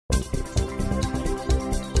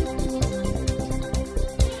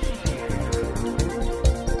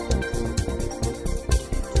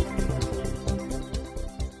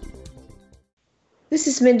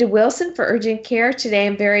This is Minda Wilson for Urgent Care. Today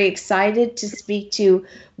I'm very excited to speak to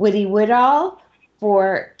Woody Woodall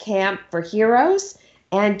for Camp for Heroes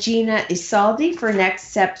and Gina Isaldi for Next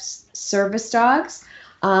Steps Service Dogs.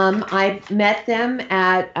 I met them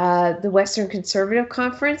at the Western Conservative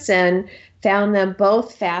Conference and found them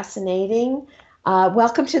both fascinating.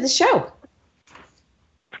 Welcome to the show.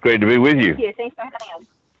 It's great to be with you. Thank you. Thanks for having us.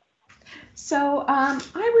 So I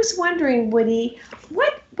was wondering, Woody,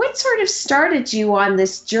 what sort of started you on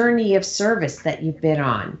this journey of service that you've been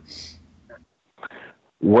on?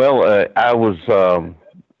 Well, I was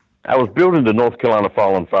building the North Carolina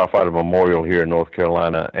Fallen Firefighter Memorial here in North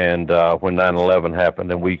Carolina, and when 9/11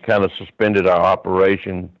 happened, and we kind of suspended our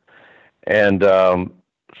operation and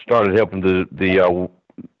started helping the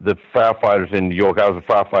firefighters in New York. I was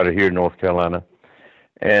a firefighter here in North Carolina,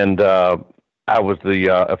 and I was the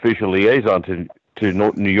official liaison to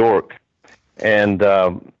New York. And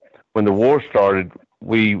when the war started,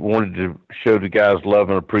 we wanted to show the guys love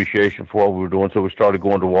and appreciation for what we were doing. So we started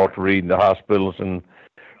going to Walter Reed and the hospitals and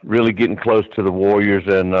really getting close to the warriors.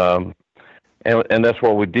 And that's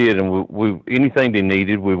what we did. And we anything they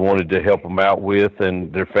needed, we wanted to help them out with,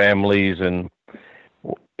 and their families. And,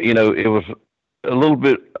 you know, it was a little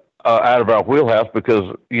bit out of our wheelhouse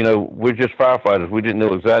because, you know, we're just firefighters. We didn't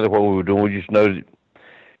know exactly what we were doing. We just knew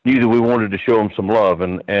that we wanted to show them some love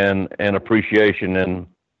and appreciation. And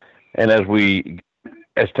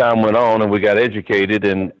as time went on and we got educated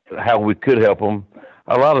and how we could help them,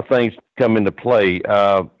 a lot of things come into play.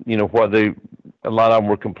 You know, a lot of them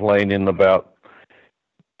were complaining about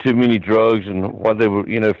too many drugs and what they were,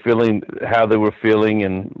 you know, feeling, how they were feeling,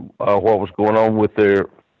 and what was going on with their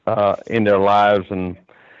in their lives. And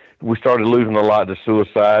we started losing a lot to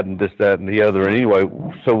suicide and this, that, and the other. And anyway,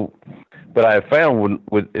 but I found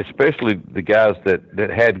with especially the guys that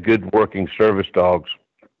had good working service dogs,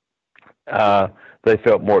 they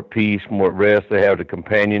felt more at peace, more at rest. They had a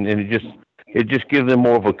companion, and it just gives them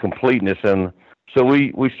more of a completeness. And so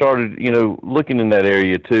we started, you know, looking in that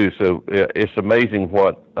area too. So it's amazing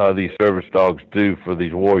what these service dogs do for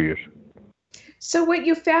these warriors. So what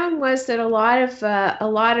you found was that a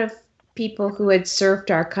lot of people who had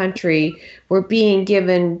served our country were being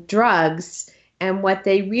given drugs, and what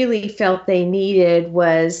they really felt they needed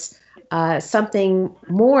was something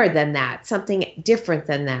more than that, something different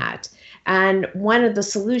than that. And one of the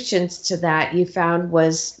solutions to that you found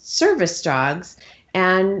was service dogs.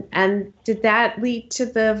 And did that lead to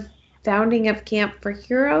the founding of Camp for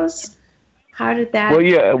Heroes? How did that? Well,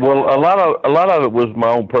 yeah. Well, a lot of it was my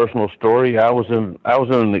own personal story. I was in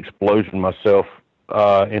an explosion myself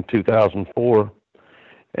in 2004,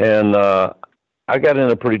 and I got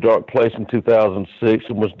in a pretty dark place in 2006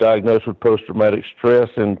 and was diagnosed with post-traumatic stress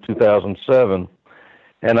in 2007.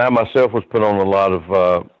 And I myself was put on a lot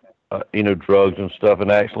of you know, drugs and stuff,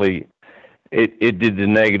 and actually it did the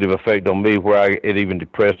negative effect on me where it even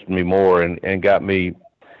depressed me more and got me.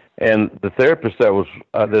 And the therapist that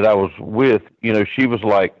I was with, you know, she was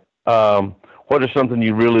like, what is something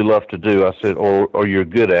you really love to do? I said, or you're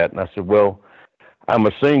good at. And I said, well, I'm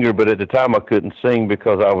a singer, but at the time I couldn't sing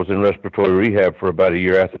because I was in respiratory rehab for about a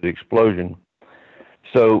year after the explosion.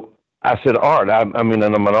 So I said, art. I mean,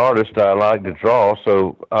 and I'm an artist. I like to draw.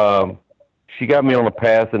 So she got me on a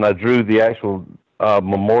path, and I drew the actual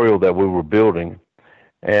memorial that we were building,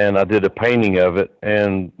 and I did a painting of it.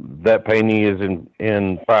 And that painting is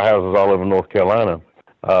in firehouses all over North Carolina,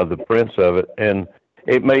 the prints of it. And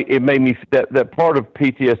it made me, that part of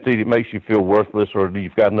PTSD that makes you feel worthless, or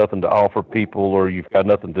you've got nothing to offer people, or you've got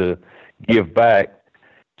nothing to give back,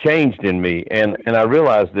 changed in me. And I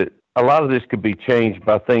realized that a lot of this could be changed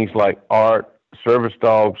by things like art, service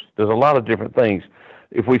dogs. There's a lot of different things.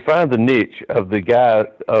 If we find the niche of the guy,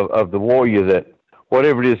 of the warrior, that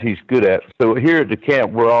whatever it is he's good at. So here at the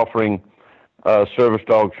camp, we're offering service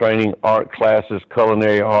dog training, art classes,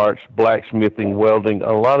 culinary arts, blacksmithing, welding,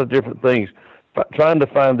 a lot of different things, trying to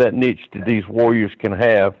find that niche that these warriors can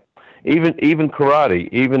have, even karate,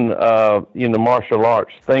 even you know, martial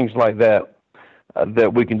arts, things like that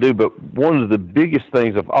that we can do. But one of the biggest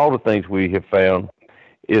things of all the things we have found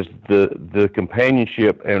is the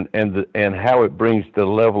companionship and how it brings the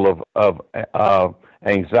level of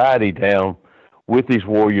anxiety down with these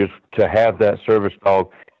warriors to have that service dog.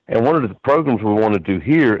 And one of the programs we want to do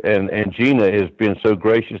here, and Gina has been so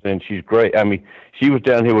gracious, and she's great. I mean, she was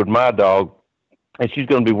down here with my dog, and she's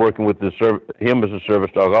going to be working with him as a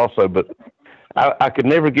service dog also. But I could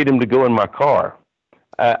never get him to go in my car.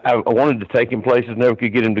 I wanted to take him places, never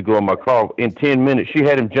could get him to go in my car. In 10 minutes, she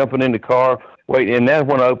had him jumping in the car, waiting, and then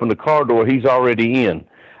when I opened the car door, he's already in.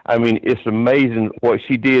 I mean, it's amazing what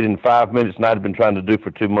she did in 5 minutes, and I'd been trying to do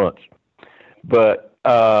for 2 months. But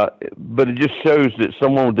but it just shows that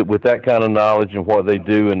someone with that kind of knowledge and what they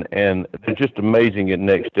do, and they're just amazing at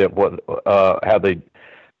Next Step. How they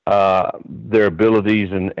their abilities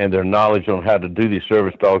and their knowledge on how to do these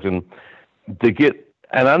service dogs, and to get.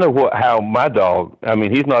 And I know how my dog. I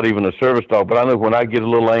mean, he's not even a service dog, but I know when I get a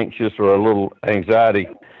little anxious or a little anxiety,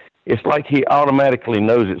 it's like he automatically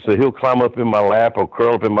knows it. So he'll climb up in my lap or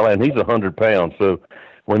curl up in my lap. And he's 100 pounds, so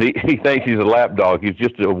when he thinks he's a lap dog, he's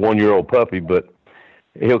just a 1-year-old puppy, but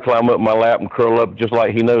he'll climb up my lap and curl up just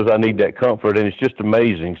like he knows I need that comfort, and it's just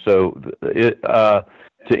amazing. So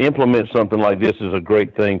to implement something like this is a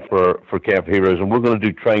great thing for Camp Heroes, and we're going to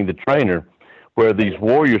do Train the Trainer, where these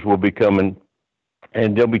warriors will be coming,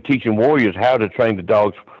 and they'll be teaching warriors how to train the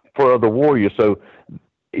dogs for other warriors. So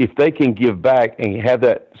if they can give back and have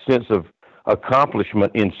that sense of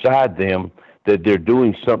accomplishment inside them, that they're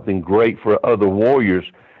doing something great for other warriors,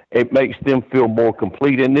 it makes them feel more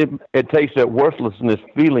complete, and it takes that worthlessness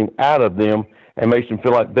feeling out of them and makes them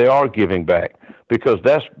feel like they are giving back, because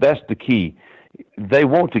that's the key. They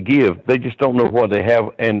want to give, they just don't know what they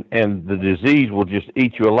have, and the disease will just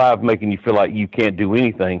eat you alive, making you feel like you can't do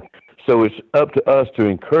anything. So it's up to us to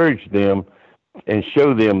encourage them and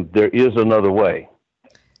show them there is another way.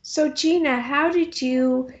 So Gina, how did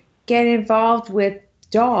you get involved with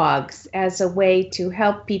dogs as a way to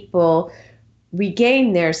help people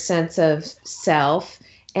regain their sense of self,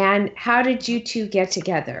 and how did you two get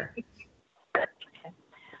together?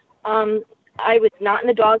 I was not in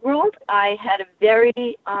the dog world. I had a very,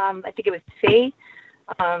 I think it was Faye.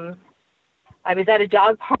 I was at a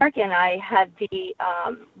dog park, and I had the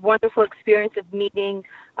wonderful experience of meeting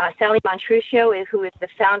Sally Montruccio, who is the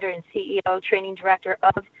founder and CEO, training director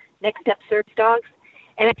of Next Step Service Dogs.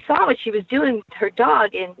 And I saw what she was doing with her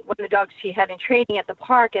dog, and one of the dogs she had in training at the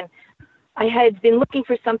park. And I had been looking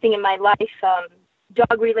for something in my life,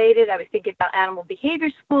 dog related. I was thinking about animal behavior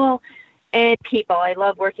school and people. I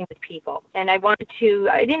love working with people. And I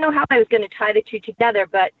didn't know how I was going to tie the two together,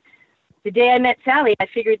 but the day I met Sally, I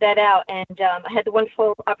figured that out. And I had the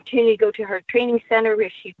wonderful opportunity to go to her training center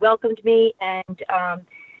where she welcomed me. And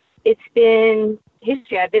it's been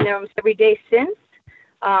history. I've been there almost every day since.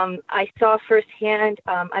 I saw firsthand,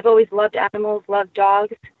 I've always loved animals, loved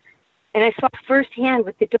dogs. And I saw firsthand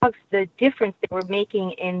with the dogs the difference they were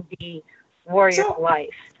making in the warrior's life.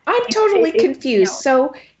 I'm totally confused.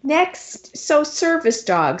 So service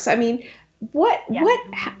dogs. I mean, what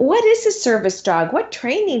is a service dog? What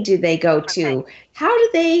training do they go to? Okay. How do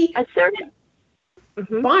they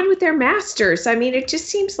bond with their masters? I mean, it just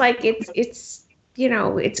seems like it's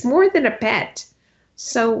more than a pet.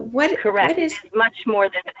 So what? Correct. What is much more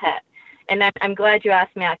than a pet? And I'm glad you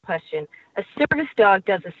asked me that question. A service dog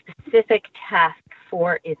does a specific task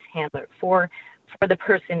for its handler, for the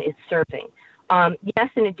person it's serving. Yes,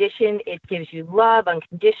 in addition, it gives you love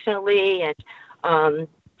unconditionally and,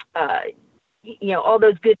 all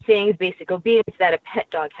those good things, basic obedience that a pet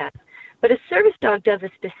dog has. But a service dog does a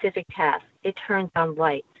specific task. It turns on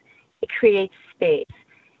lights. It creates space.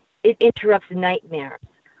 It interrupts nightmares.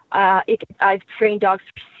 I've trained dogs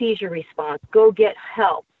for seizure response, go get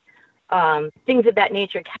help, things of that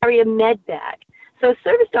nature, carry a med bag. So a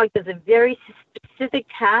service dog does a very specific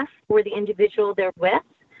task for the individual they're with,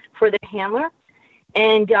 for the handler.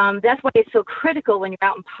 And that's why it's so critical when you're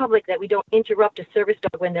out in public that we don't interrupt a service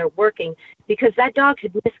dog when they're working, because that dog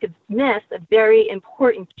could miss a very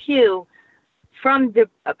important cue from the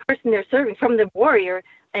person they're serving, from the warrior,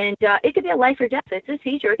 and it could be a life or death. It's a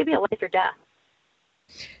seizure. It could be a life or death.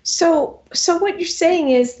 So what you're saying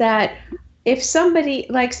is that if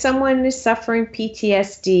someone is suffering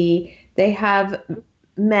PTSD, they have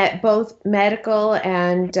both medical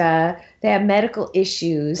and they have medical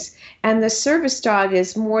issues, and the service dog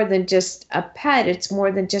is more than just a pet. It's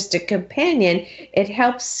more than just a companion. It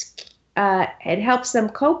helps them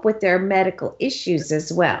cope with their medical issues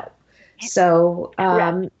as well. So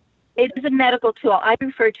it is a medical tool. I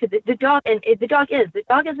refer to the dog, and the dog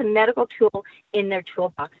is a medical tool in their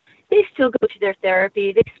toolbox. They still go to their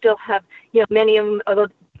therapy. They still have, many of them, although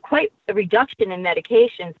quite a reduction in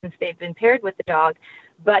medication since they've been paired with the dog,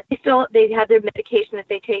 but they have their medication that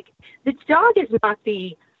they take. The dog is not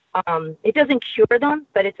it doesn't cure them,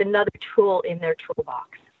 but it's another tool in their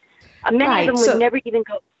toolbox. Many of them would never even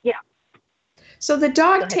go, So the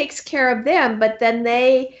dog takes care of them, but then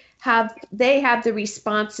they have the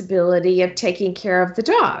responsibility of taking care of the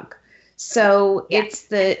dog. So it's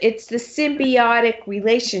the symbiotic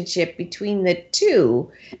relationship between the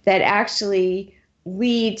two that actually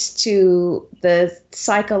leads to the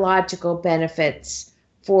psychological benefits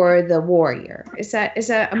for the warrior. Is that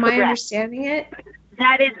am I understanding it?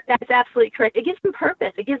 That's absolutely correct. It gives them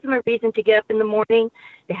purpose. It gives them a reason to get up in the morning.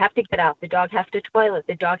 They have to get out. The dog has to toilet.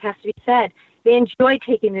 The dog has to be fed. They enjoy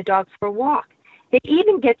taking the dogs for a walk. They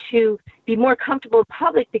even get to be more comfortable in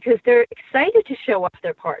public because they're excited to show off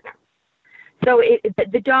their partner. So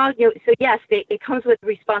the dog, so yes, it comes with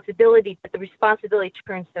responsibility, but the responsibility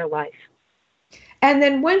turns their life. And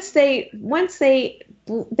then once they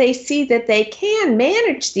see that they can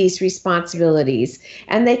manage these responsibilities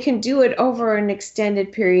and they can do it over an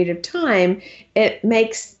extended period of time, it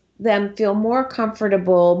makes them feel more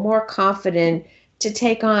comfortable, more confident to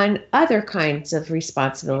take on other kinds of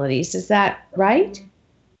responsibilities. Is that right?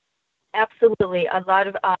 Absolutely. A lot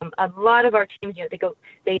of our teams,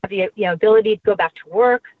 they have the ability to go back to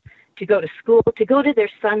work, to go to school, to go to their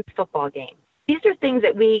son's football game. These are things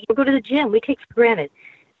that we go to the gym, we take for granted.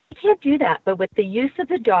 We can't do that, but with the use of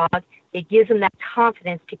the dog, it gives them that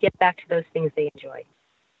confidence to get back to those things they enjoy.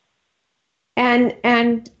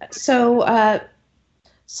 And so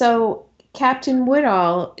Captain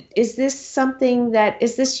Woodall, is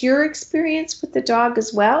this your experience with the dog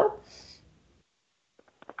as well?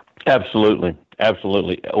 Absolutely.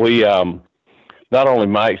 We, not only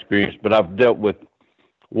my experience, but I've dealt with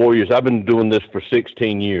warriors. I've been doing this for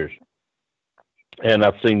 16 years. And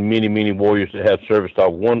I've seen many, many warriors that have service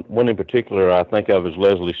dog. One in particular I think of is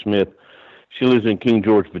Leslie Smith. She lives in King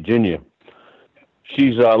George, Virginia.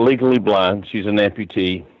 She's legally blind. She's an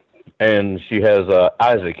amputee, and she has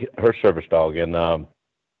Isaac, her service dog. And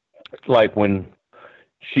like when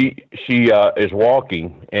she is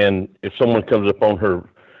walking, and if someone comes up on her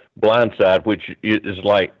blind side, which is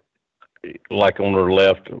like on her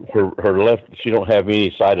left, her left, she don't have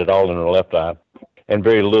any sight at all in her left eye, and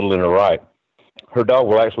very little in her right. Her dog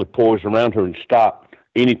will actually poise around her and stop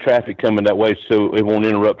any traffic coming that way so it won't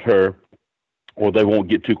interrupt her, or they won't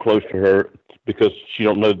get too close to her because she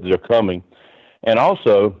don't know that they're coming. And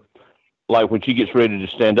also, like when she gets ready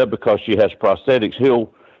to stand up because she has prosthetics,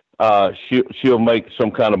 she'll make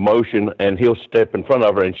some kind of motion and he'll step in front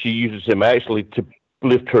of her, and she uses him actually to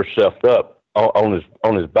lift herself up on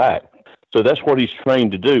his back. So that's what he's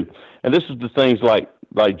trained to do. And this is the things like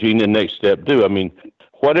Gina and Next Step do. I mean,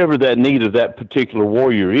 whatever that need of that particular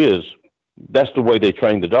warrior is, that's the way they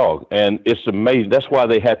train the dog. And it's amazing. That's why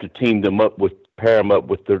they have to pair them up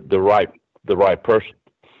with the right person.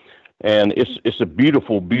 And it's a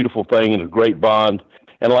beautiful, beautiful thing and a great bond.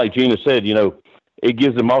 And like Gina said, it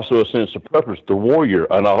gives them also a sense of purpose, the warrior,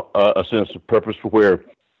 a sense of purpose where,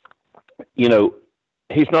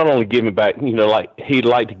 he's not only giving back, like he'd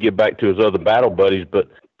like to give back to his other battle buddies, but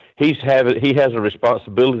he has a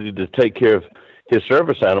responsibility to take care of his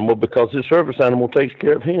service animal because his service animal takes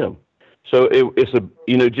care of him. So it's a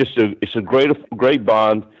great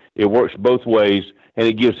bond. It works both ways, and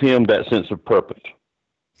it gives him that sense of purpose.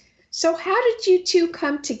 So how did you two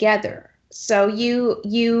come together? So you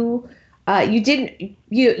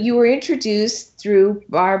were introduced through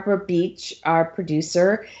Barbara Beach, our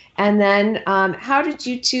producer, and then how did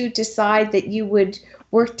you two decide that you would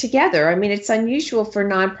work together? I mean, it's unusual for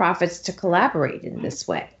nonprofits to collaborate in this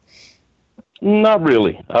way. Not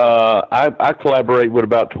really. I collaborate with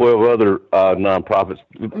about 12 other nonprofits.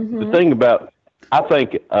 Mm-hmm. The thing about, I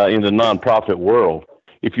think, in the nonprofit world,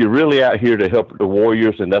 if you're really out here to help the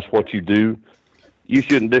warriors and that's what you do, there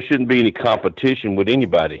shouldn't be any competition with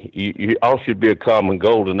anybody. You all should be a common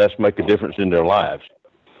goal, and that's make a difference in their lives.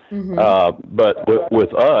 Mm-hmm. But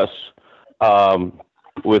with us,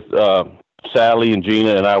 with Sally and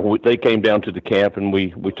Gina and I, they came down to the camp, and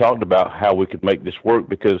we talked about how we could make this work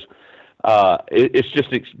because it's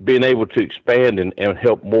just being able to expand and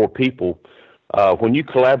help more people. When you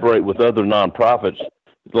collaborate with other nonprofits,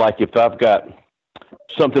 like if I've got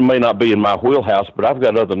something may not be in my wheelhouse, but I've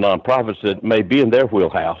got other nonprofits that may be in their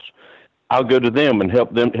wheelhouse, I'll go to them and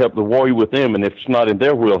help the warrior with them. And if it's not in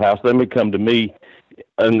their wheelhouse, they may come to me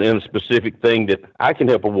in a specific thing that I can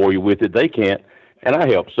help a warrior with that they can't, and I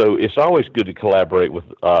help. So it's always good to collaborate with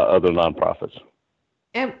other nonprofits.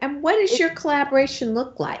 And what does your collaboration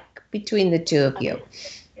look like between the two of you?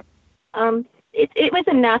 It was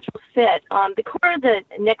a natural fit. The core of the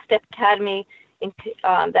Next Step Academy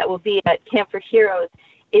that will be at Camp for Heroes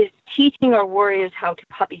is teaching our warriors how to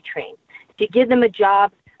puppy train, to give them a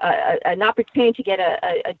job, an opportunity to get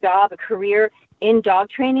a job, a career in dog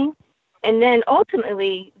training. And then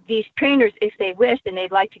ultimately, these trainers, if they wish, and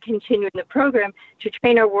they'd like to continue in the program, to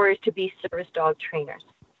train our warriors to be service dog trainers.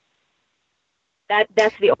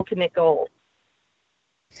 That's the ultimate goal.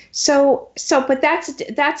 But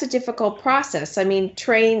that's a difficult process. I mean,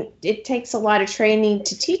 it takes a lot of training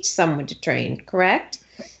to teach someone to train, correct?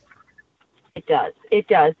 It does. It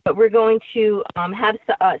does. But we're going to have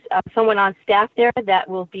someone on staff there that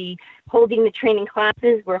will be holding the training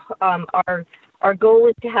classes. Our goal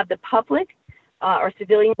is to have the public, our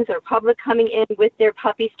civilians or public coming in with their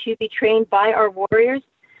puppies to be trained by our warriors.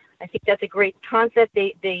 I think that's a great concept.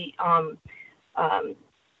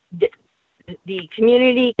 The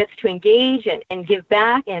community gets to engage and give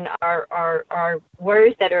back, and our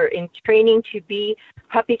warriors that are in training to be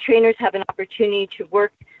puppy trainers have an opportunity to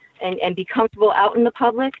work and be comfortable out in the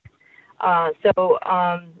public.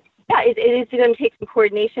 It is going to take some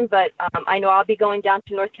coordination, but I know I'll be going down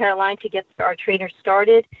to North Carolina to get our trainers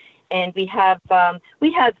started, and we have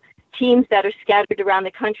teams that are scattered around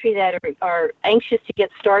the country that are anxious to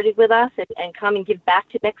get started with us and come and give back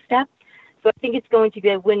to Next Step. So I think it's going to be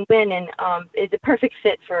a win-win, and it's a perfect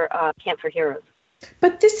fit for Camp for Heroes.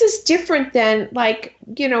 But this is different than, like,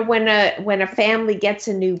 when a family gets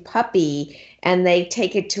a new puppy and they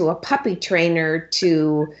take it to a puppy trainer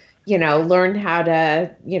to, learn how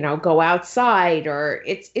to, go outside, or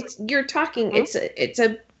you're talking,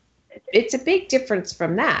 mm-hmm. it's a big difference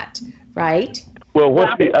from that, right? Well,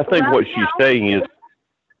 what she's saying is,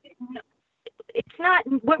 it's not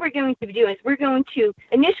what we're going to do. Is we're going to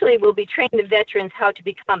initially we'll be training the veterans how to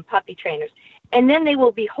become puppy trainers, and then they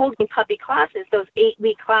will be holding puppy classes, those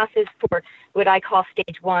 8-week classes for what I call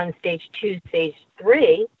stage 1, stage 2, stage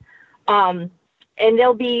 3, and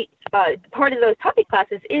they'll be part of those puppy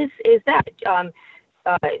classes is that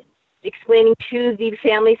explaining to the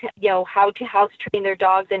families how to house train their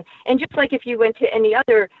dogs, and just like if you went to any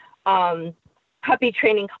other puppy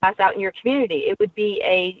training class out in your community, it would be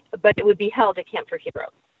held at Camp for Heroes,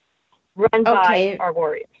 run by our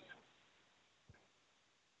warriors.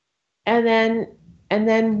 And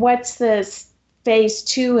then what's the phase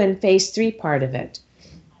 2 and phase 3 part of it?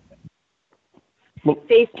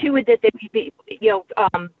 Phase 2 would that they would be,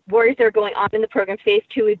 warriors that are going on in the program. Phase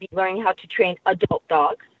 2 would be learning how to train adult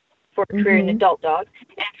dogs for a career in adult dogs,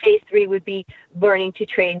 and phase 3 would be learning to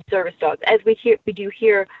train service dogs, as we do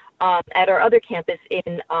here. At our other campus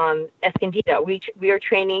in Escondido, we are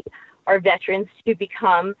training our veterans to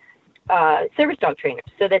become service dog trainers,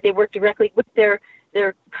 so that they work directly with their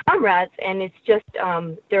comrades, and it's just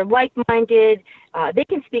they're like-minded. They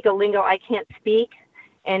can speak a lingo I can't speak,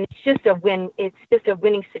 and it's just a win. It's just a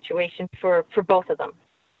winning situation for both of them,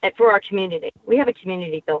 and for our community. We have a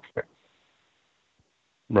community built here.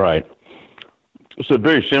 Right. So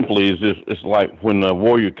very simply, it's like when a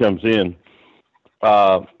warrior comes in.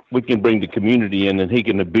 We can bring the community in, and he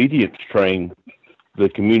can obedience train the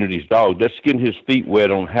community's dog. That's getting his feet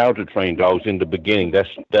wet on how to train dogs in the beginning. That's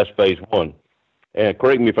phase 1. And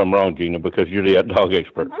correct me if I'm wrong, Gina, because you're the dog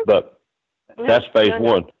expert. Mm-hmm. But that's phase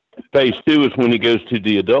 1. Phase 2 is when he goes to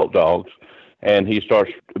the adult dogs, and he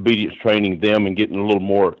starts obedience training them and getting a little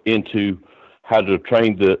more into how to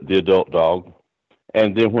train the adult dog.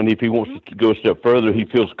 And then if he wants to go a step further, he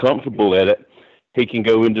feels comfortable at it, he can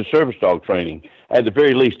go into service dog training. At the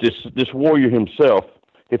very least, this warrior himself,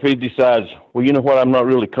 if he decides, well, you know what, I'm not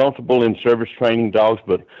really comfortable in service training dogs,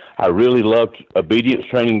 but I really love obedience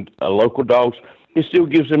training local dogs, it still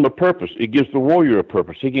gives him a purpose. It gives the warrior a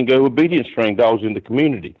purpose. He can go obedience train dogs in the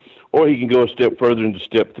community, or he can go a step further into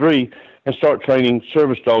step 3 and start training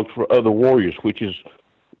service dogs for other warriors, which is,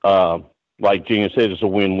 like Gina said, it's a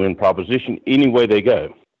win-win proposition any way they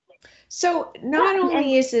go. So not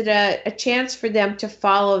only is it a chance for them to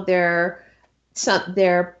follow their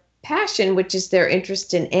passion, which is their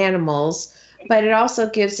interest in animals, but it also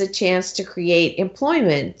gives a chance to create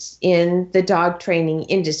employment in the dog training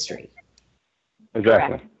industry.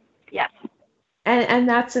 Exactly. Correct. Yes. And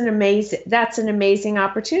that's an amazing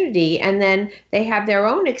opportunity. And then they have their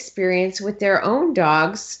own experience with their own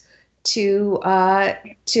dogs to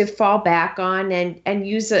fall back on and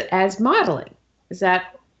use it as modeling. Is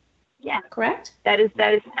that correct? That is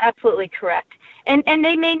absolutely correct. And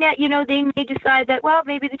they may not, they may decide that, well,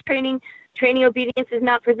 maybe the training obedience is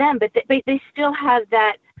not for them, but they still have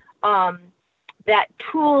that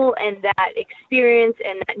tool and that experience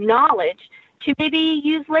and that knowledge to maybe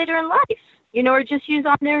use later in life, or just use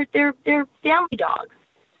on their family dogs.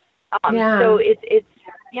 So it's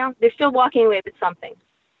they're still walking away with something.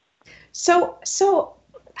 So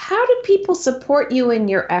how do people support you in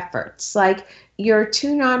your efforts? Like your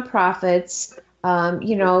 2 nonprofits, how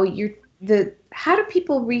do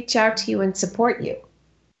people reach out to you and support you?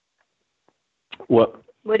 What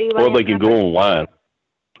do you want? Well, they can go online.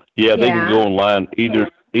 Yeah, they can go online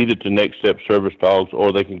either to Next Step Service Dogs,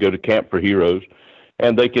 or they can go to Camp for Heroes,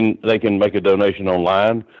 and they can make a donation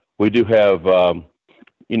online. We do have,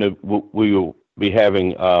 we will be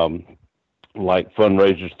having like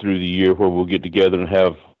fundraisers through the year where we'll get together and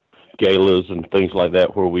have galas and things like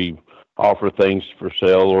that where we offer things for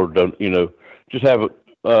sale or don't, just have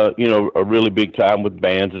a really big time with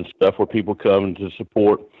bands and stuff where people come to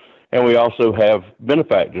support. And we also have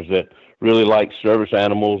benefactors that really like service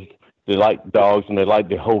animals. They like dogs and they like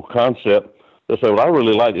the whole concept. They say, well, I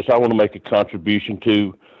really like this. I want to make a contribution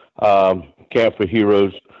to Camp for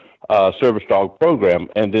Heroes service dog program.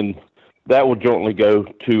 And then that will jointly go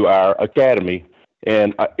to our academy.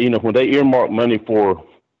 And, when they earmark money for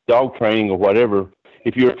dog training or whatever,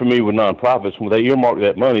 if you're familiar with nonprofits, when they earmark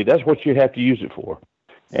that money, that's what you have to use it for.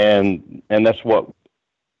 And that's what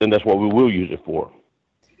we will use it for.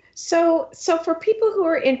 So for people who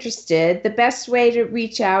are interested, the best way to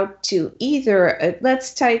reach out to either,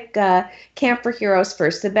 let's take Camp for Heroes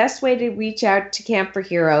first. The best way to reach out to Camp for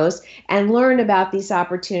Heroes and learn about these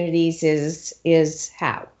opportunities is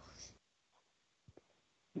how?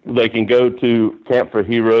 They can go to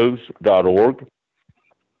campforheroes.org.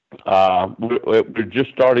 We're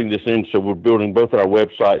just starting this in, so we're building both our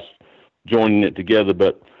websites, joining it together.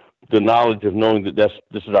 But the knowledge of knowing that this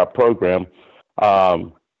is our program,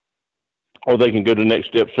 or they can go to Next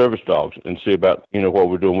Step Service Dogs and see about what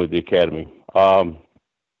we're doing with the academy. And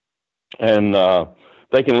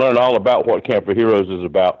they can learn all about what Camp for Heroes is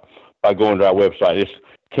about by going to our website. It's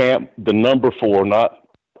Camp, the number 4, not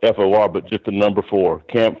FOR, but just the number 4,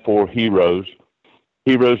 Camp for Heroes,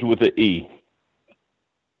 Heroes with an E.org.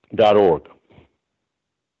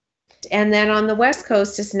 And then on the West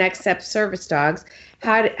Coast is Next Step Service Dogs.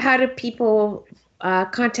 How do people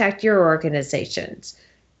contact your organizations?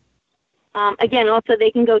 Again, also they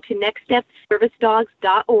can go to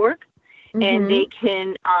nextstepservicedogs.org, and they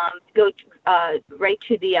can go right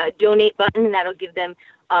to the donate button, and that'll give them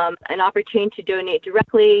an opportunity to donate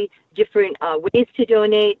directly, different ways to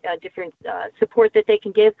donate, different support that they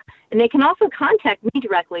can give. And they can also contact me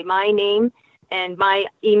directly. My name and my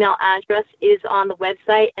email address is on the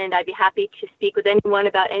website, and I'd be happy to speak with anyone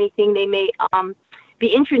about anything they may be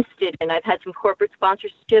interested in. I've had some corporate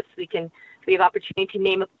sponsorships. We have opportunity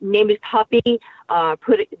to name a puppy,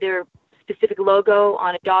 put their specific logo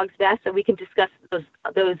on a dog's vest, so we can discuss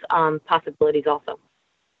those possibilities also.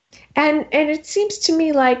 And it seems to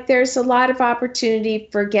me like there's a lot of opportunity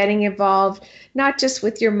for getting involved, not just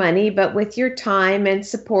with your money, but with your time and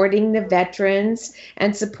supporting the veterans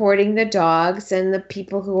and supporting the dogs and the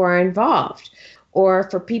people who are involved. Or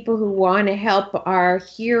for people who want to help our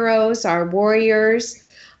heroes, our warriors,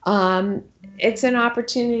 it's an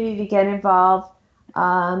opportunity to get involved.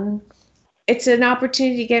 It's an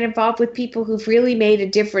opportunity to get involved with people who've really made a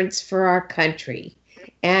difference for our country.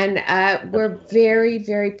 And we're very,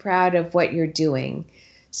 very proud of what you're doing.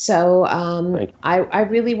 So I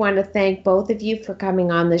really want to thank both of you for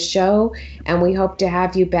coming on the show, and we hope to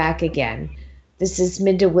have you back again. This is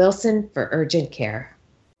Minda Wilson for Urgent Care.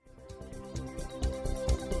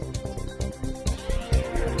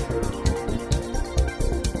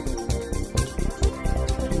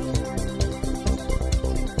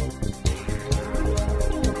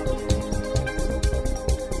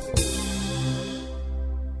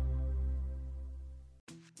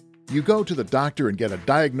 You go to the doctor and get a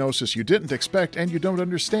diagnosis you didn't expect and you don't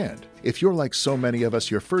understand. If you're like so many of us,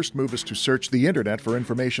 your first move is to search the internet for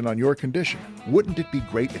information on your condition. Wouldn't it be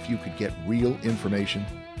great if you could get real information?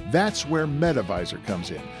 That's where MedAdvisor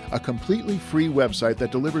comes in, a completely free website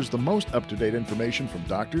that delivers the most up-to-date information from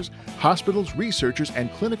doctors, hospitals, researchers, and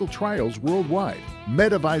clinical trials worldwide.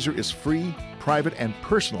 MedAdvisor is free, private, and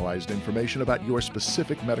personalized information about your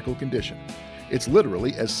specific medical condition. It's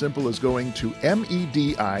literally as simple as going to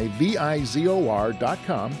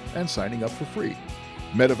medivizor.com and signing up for free.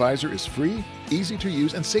 MedAdvisor is free, easy to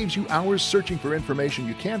use, and saves you hours searching for information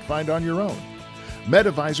you can't find on your own.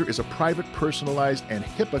 MedAdvisor is a private, personalized, and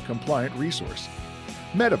HIPAA-compliant resource.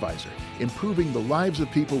 MedAdvisor, improving the lives of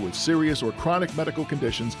people with serious or chronic medical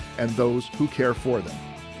conditions and those who care for them.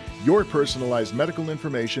 Your personalized medical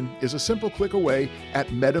information is a simple click away at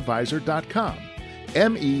medivizor.com.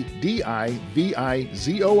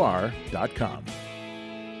 medivizor.com.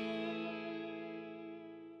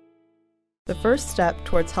 The first step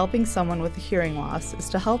towards helping someone with a hearing loss is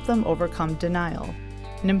to help them overcome denial.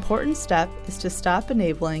 An important step is to stop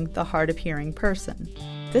enabling the hard of hearing person.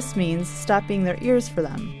 This means stop being their ears for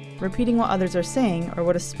them, repeating what others are saying or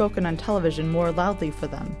what is spoken on television more loudly for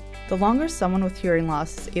them. The longer someone with hearing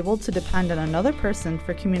loss is able to depend on another person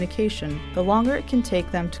for communication, the longer it can take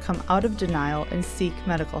them to come out of denial and seek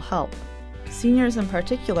medical help. Seniors in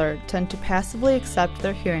particular tend to passively accept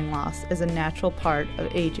their hearing loss as a natural part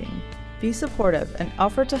of aging. Be supportive and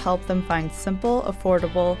offer to help them find simple,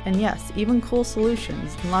 affordable, and yes, even cool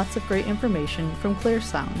solutions and lots of great information from Clear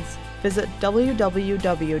Sounds. Visit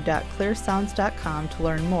www.clearsounds.com to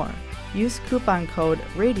learn more. Use coupon code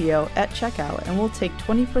RADIO at checkout and we'll take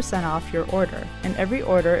 20% off your order, and every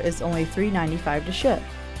order is only $3.95 to ship.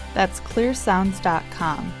 That's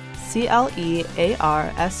clearsounds.com,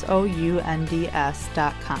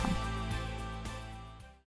 CLEARSOUNDS.com.